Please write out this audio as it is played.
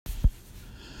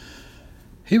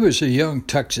He was a young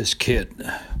Texas kid,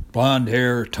 blonde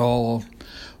hair, tall,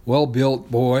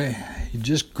 well-built boy. He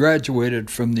just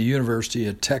graduated from the University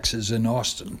of Texas in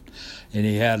Austin, and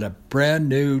he had a brand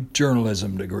new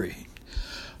journalism degree.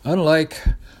 Unlike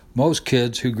most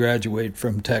kids who graduate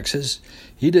from Texas,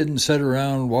 he didn't sit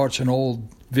around watching old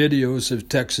videos of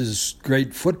Texas'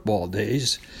 great football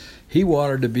days. He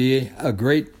wanted to be a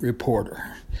great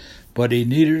reporter, but he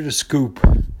needed a scoop.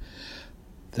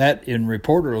 That, in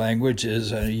reporter language,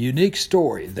 is a unique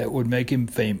story that would make him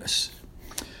famous.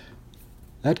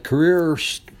 That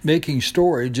career-making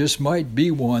story just might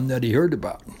be one that he heard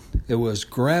about. It was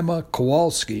Grandma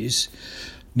Kowalski's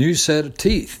new set of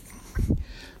teeth.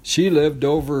 She lived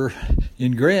over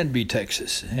in Granby,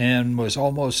 Texas, and was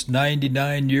almost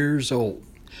 99 years old.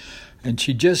 And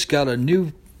she just got a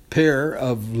new pair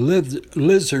of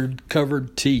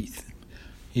lizard-covered teeth.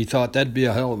 He thought that'd be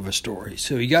a hell of a story.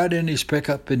 So he got in his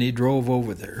pickup and he drove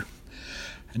over there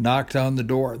and knocked on the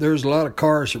door. There was a lot of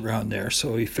cars around there,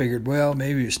 so he figured, well,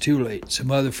 maybe it's too late. Some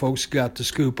other folks got the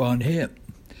scoop on him.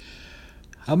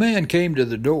 A man came to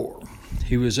the door.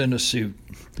 He was in a suit,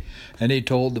 and he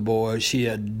told the boy she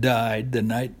had died the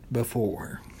night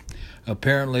before.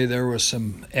 Apparently there was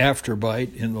some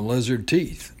afterbite in the lizard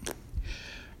teeth.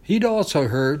 He'd also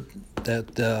heard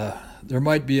that there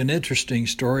might be an interesting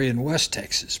story in West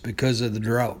Texas because of the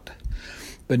drought.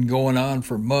 Been going on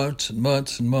for months and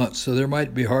months and months, so there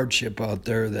might be hardship out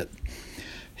there that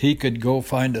he could go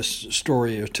find a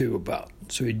story or two about.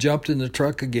 So he jumped in the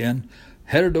truck again,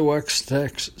 headed to West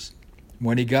Texas.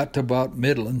 When he got to about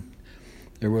Midland,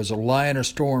 there was a line of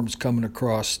storms coming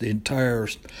across the entire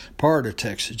part of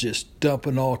Texas, just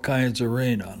dumping all kinds of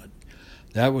rain on it.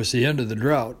 That was the end of the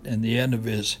drought and the end of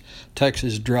his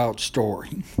Texas drought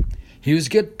story. He was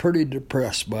getting pretty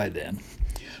depressed by then.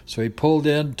 So he pulled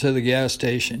into the gas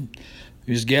station.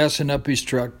 He was gassing up his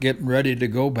truck, getting ready to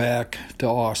go back to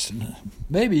Austin,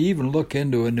 maybe even look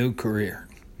into a new career.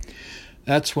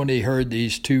 That's when he heard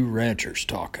these two ranchers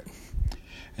talking.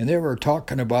 And they were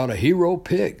talking about a hero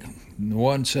pig. And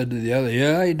one said to the other,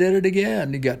 yeah, he did it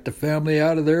again. He got the family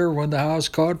out of there when the house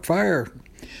caught fire.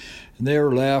 And they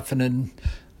were laughing and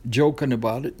joking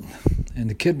about it. And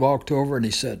the kid walked over and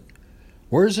he said,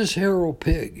 where's this hero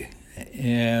pig?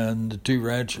 And the two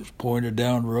ranchers pointed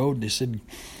down the road and they said,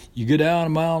 you go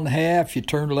down 1.5 miles, you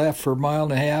turn left for 1.5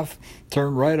 miles,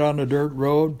 turn right on the dirt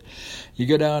road. You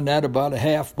go down that about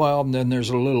 1/2 mile, and then there's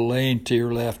a little lane to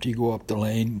your left. You go up the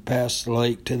lane, past the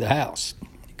lake to the house.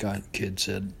 The kid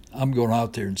said, I'm going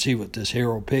out there and see what this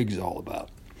hero pig's all about.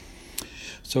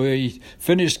 So he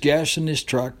finished gassing his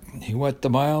truck. He went the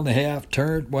 1.5 miles,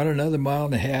 turned, went another 1.5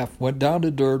 miles, went down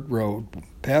the dirt road,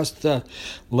 past the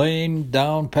lane,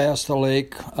 down past the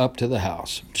lake, up to the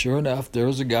house. Sure enough, there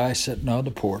was a guy sitting on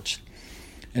the porch,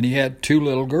 and he had 2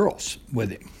 little girls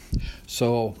with him.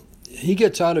 So he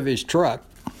gets out of his truck,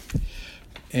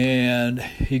 and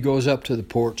he goes up to the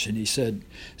porch, and he said,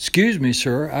 excuse me,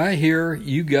 sir, I hear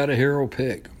you got a hero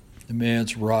pig. The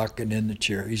man's rocking in the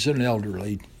chair. He's an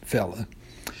elderly fella.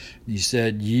 He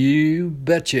said, you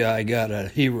betcha I got a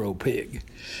hero pig.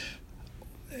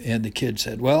 And the kid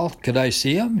said, well, could I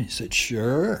see him? He said,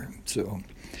 sure. So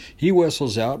he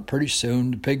whistles out. Pretty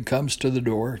soon the pig comes to the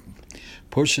door,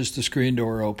 pushes the screen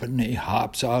door open, and he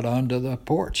hops out onto the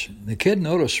porch. The kid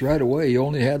noticed right away he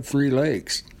only had 3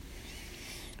 legs.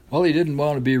 Well, he didn't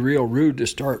want to be real rude to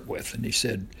start with, and he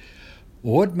said,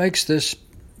 what makes this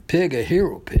pig a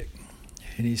hero pig?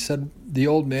 And he said, the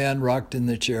old man rocked in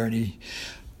the chair, and he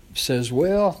says,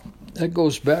 well, that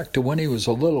goes back to when he was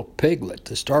a little piglet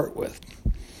to start with.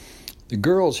 The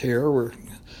girls here were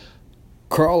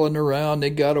crawling around.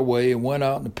 They got away and went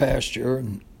out in the pasture,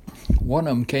 and one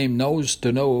of them came nose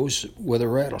to nose with a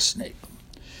rattlesnake.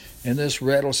 And this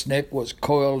rattlesnake was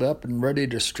coiled up and ready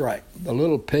to strike. The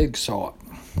little pig saw it.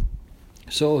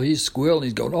 So he's squealing.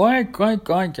 He's going, oink, oink,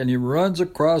 oink, and he runs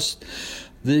across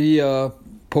the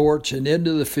porch and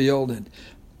into the field and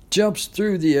jumps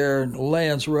through the air and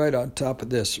lands right on top of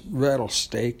this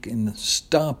rattlesnake and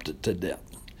stomped it to death.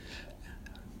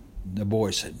 The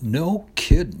boy said, no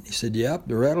kidding. He said, yep,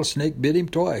 the rattlesnake bit him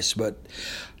twice, but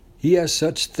he has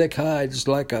such thick hides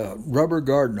like a rubber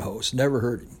garden hose. Never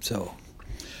hurt him. So,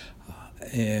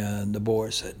 and the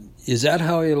boy said, is that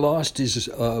how he lost his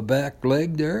back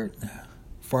leg there?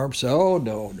 Farmer said, oh,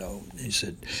 no. He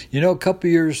said, a couple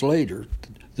years later,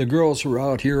 the girls were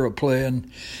out here playing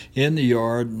in the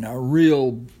yard, and a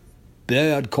real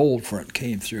bad cold front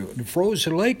came through and froze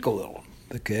the lake a little.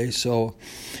 Okay, so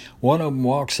one of them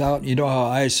walks out. You know how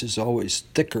ice is always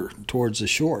thicker towards the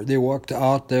shore. They walked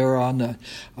out there on the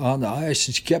ice,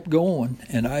 and she kept going,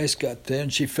 and ice got thin.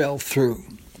 She fell through.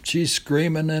 she's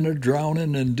screaming and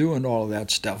drowning and doing all of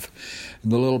that stuff.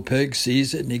 And the little pig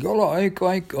sees it, and he goes, oink,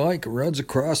 oink, oink, runs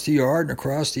across the yard and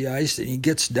across the ice, and he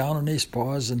gets down on his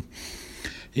paws, and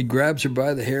he grabs her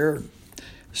by the hair,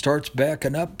 starts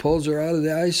backing up, pulls her out of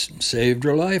the ice, and saved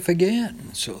her life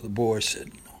again. So the boy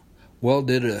said, well,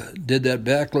 did that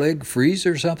back leg freeze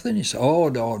or something? He said, oh,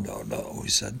 no. He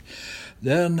said,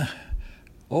 then,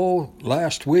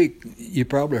 last week you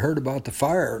probably heard about the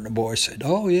fire. And the boy said,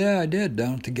 oh, yeah, I did,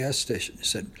 down at the gas station. He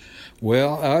said,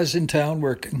 well, I was in town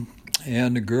working,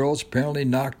 and the girls apparently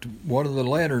knocked one of the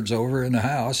lanterns over in the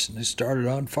house, and it started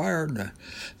on fire. And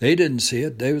they didn't see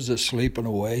it. They was just sleeping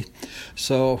away.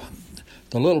 So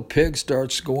the little pig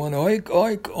starts going, oink,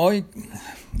 oink,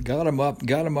 oink. Got him up,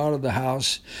 got him out of the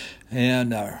house,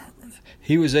 and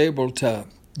he was able to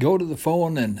go to the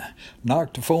phone and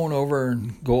knock the phone over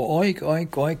and go oink, oink,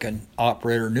 oink, and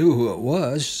operator knew who it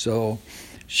was, so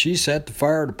she sent the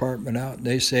fire department out, and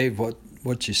they saved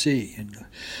what you see. And the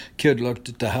kid looked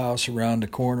at the house around the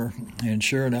corner, and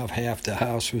sure enough, half the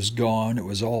house was gone. It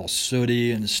was all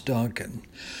sooty and stunk and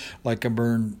like a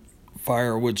burned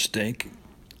firewood stink.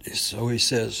 So he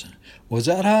says, was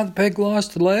that how the pig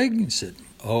lost the leg? He said,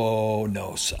 oh,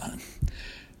 no, son.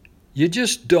 You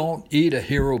just don't eat a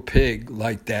hero pig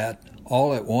like that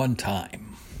all at one time.